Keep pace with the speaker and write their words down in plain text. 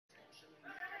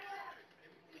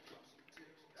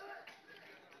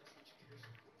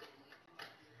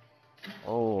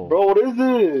Bro, what is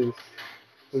this?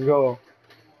 Let's go.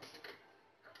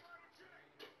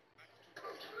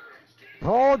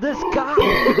 Oh, this guy!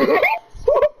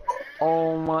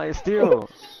 Oh my, steal!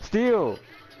 Steal!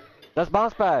 That's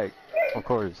bounce back! Of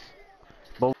course.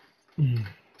 But,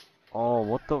 oh,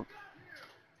 what the?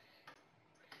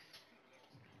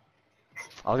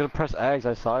 I was gonna press X,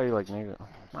 I saw you like, nigga.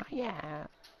 Oh, yeah.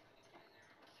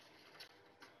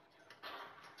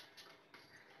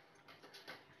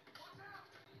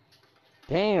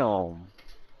 Damn.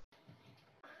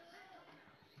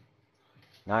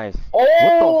 Nice.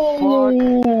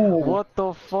 Oh! What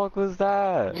the fuck was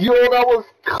that? Yo, that was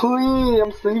clean.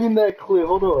 I'm saving that clip.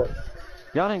 Hold on.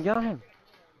 Get on him, get on him.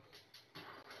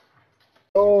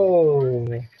 Oh.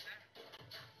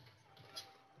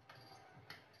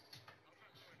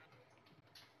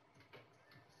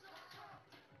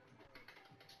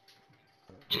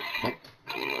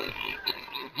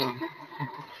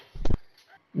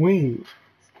 Wait.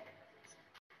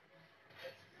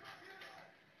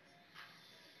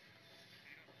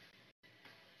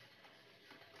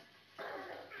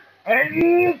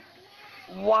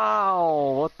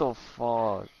 Wow, what the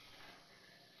fuck?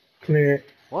 Clear.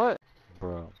 What?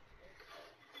 Bro.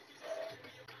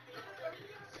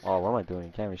 Oh, what am I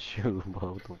doing? Can't even shoot,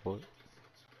 bro. What the fuck?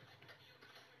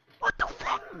 What the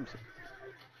fuck?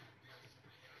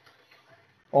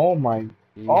 Oh my.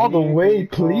 All the way,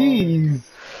 please.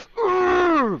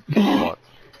 Fuck.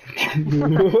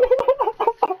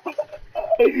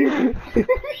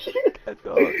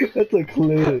 That's a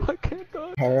clip. I can't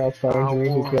dodge. Hire outside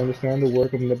engineers who can understand the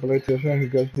work of manipulation and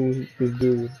guess who this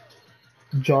dude.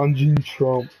 John Gene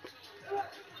Trump.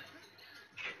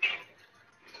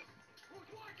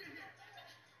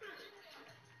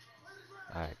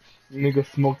 Alright. Nigga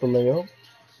smoked the layup.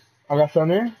 I got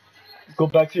center. Go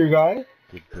back to your guy.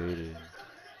 Get booted.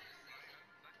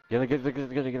 Get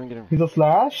him. He's a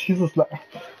slash. He's a slash.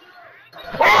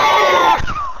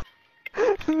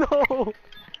 No!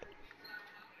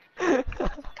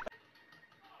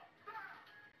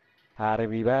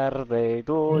 Happy birthday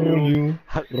to you.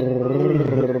 Get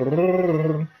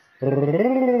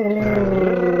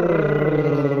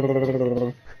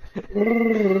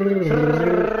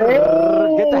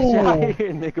that shit out of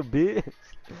here, nigga,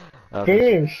 bitch.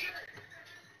 Finish.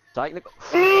 Psych, nigga.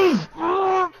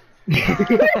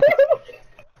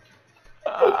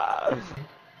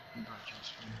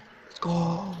 Let's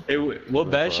go. Hey, what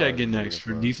badge should I get next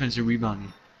for defense or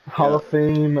rebounding? Hall of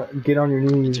Fame. Get on your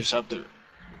knees. Interceptor.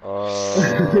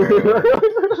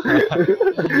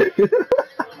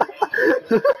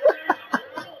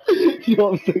 You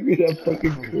don't send me that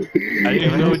fucking clip. I didn't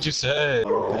even know what you said.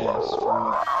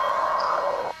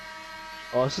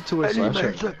 Oh, it's a two-way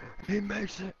slash. He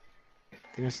makes it.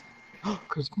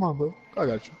 Chris, come on, bro. I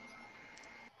got you.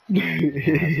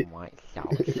 I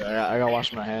gotta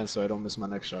wash my hands so I don't miss my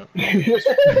next shot.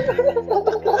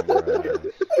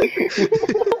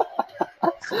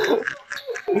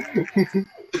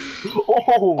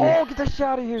 Oh, get that shit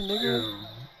out of here, nigga.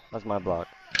 That's my block.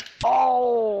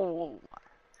 Oh!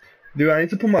 Dude, I need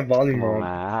to put my volume Oh, on. man,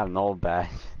 I have no badge.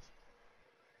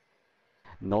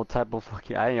 No type of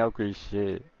fucking. I ain't upgrade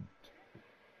shit.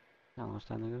 I don't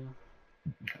understand,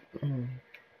 nigga.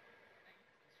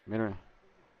 Mid-range.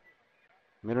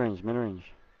 Mid-range.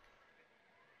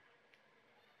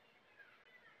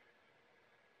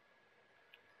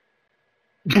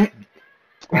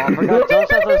 Oh, I forgot jump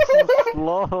shots are so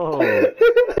slow.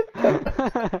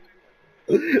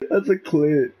 That's a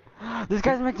clip. This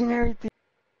guy's making everything.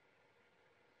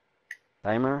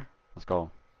 Timer, let's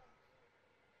go.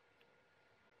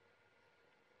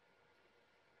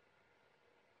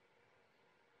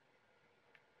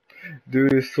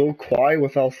 Dude, it's so quiet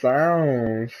without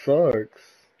sound. Sucks.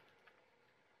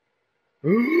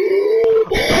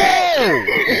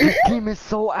 This game is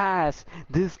so ass.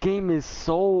 This game is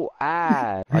so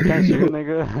ass. I can't shoot,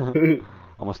 nigga. I'm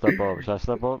gonna step up. Should I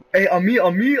step up? Hey, on me.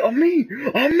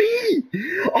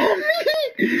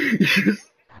 Yes.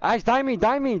 Ash, die me.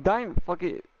 Fuck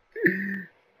it.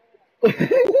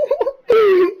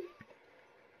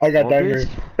 I got Oh, dimer. bitch.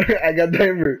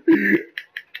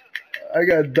 I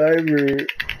got dimer.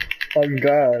 On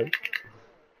God.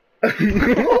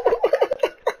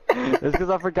 It's because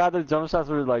I forgot the jump shots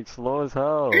were like slow as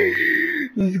hell.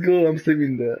 Let's go. I'm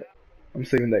saving that.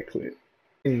 clip.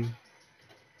 You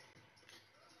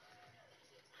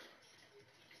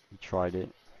tried it.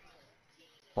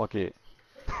 Fuck it.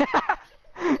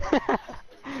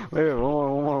 Wait, one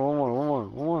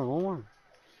more.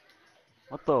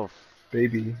 What the f-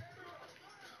 Baby.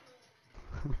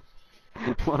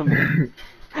 One more.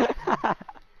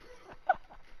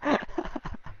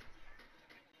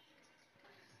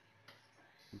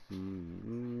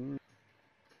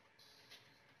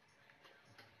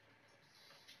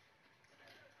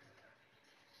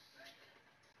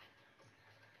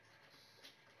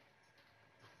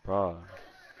 Bruh.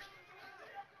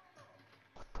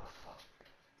 What the fuck?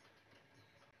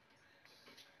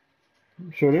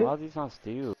 Should it? How is he not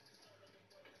steal?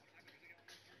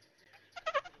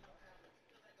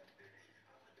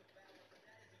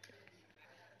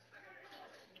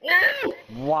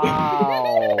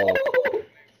 Wow.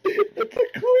 It's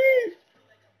a queen.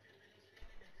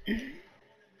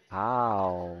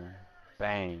 How?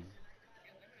 Bang.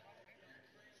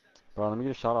 Bro, let me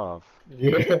get a shot off.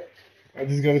 Yeah, I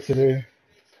just got it today.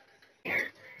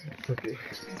 Okay,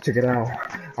 check it out.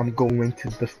 I'm going to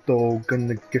the store,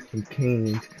 gonna get some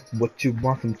canes. What you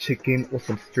want, some chicken or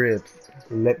some strips?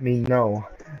 Let me know.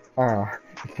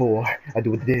 Before I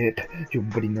do a dip, you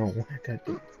already know. That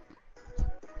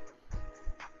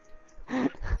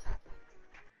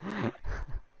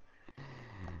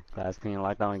Class clean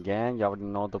lockdown again. You already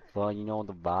know the fuck. You know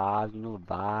the vibes. You know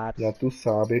the ya vibes. tú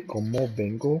sabes cómo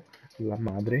vengo, la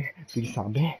madre. Tú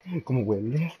sabes cómo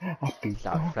hueles a pito.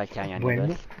 Stop flexing on niggas.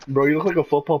 Bueno, bro, you look like a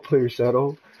football player,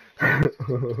 Shadow.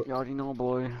 You already know,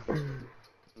 boy.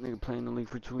 Nigga playing the league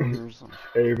for 2 years.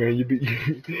 Hey man,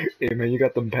 hey man, you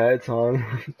got them pads on.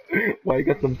 Why you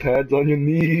got them pads on your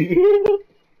knee?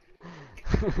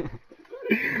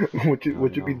 What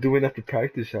you be doing after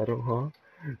practice, Shadow, huh?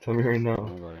 Tell me right now.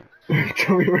 Don't worry about it.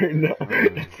 Tell me right now.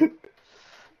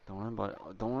 Don't worry about it.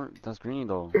 Don't worry. That's green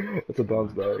though. That's a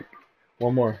bounce back.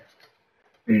 One more.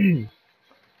 You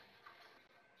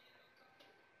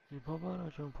pop out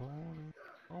at your opponent.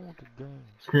 I want the game.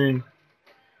 Screen.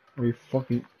 Are you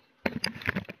fucking?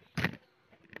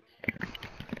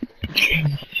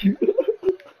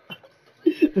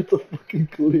 It's a fucking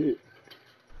clip.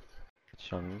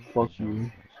 Shun. Fuck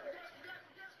you.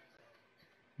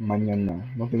 Mañana.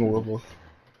 No tengo huevos.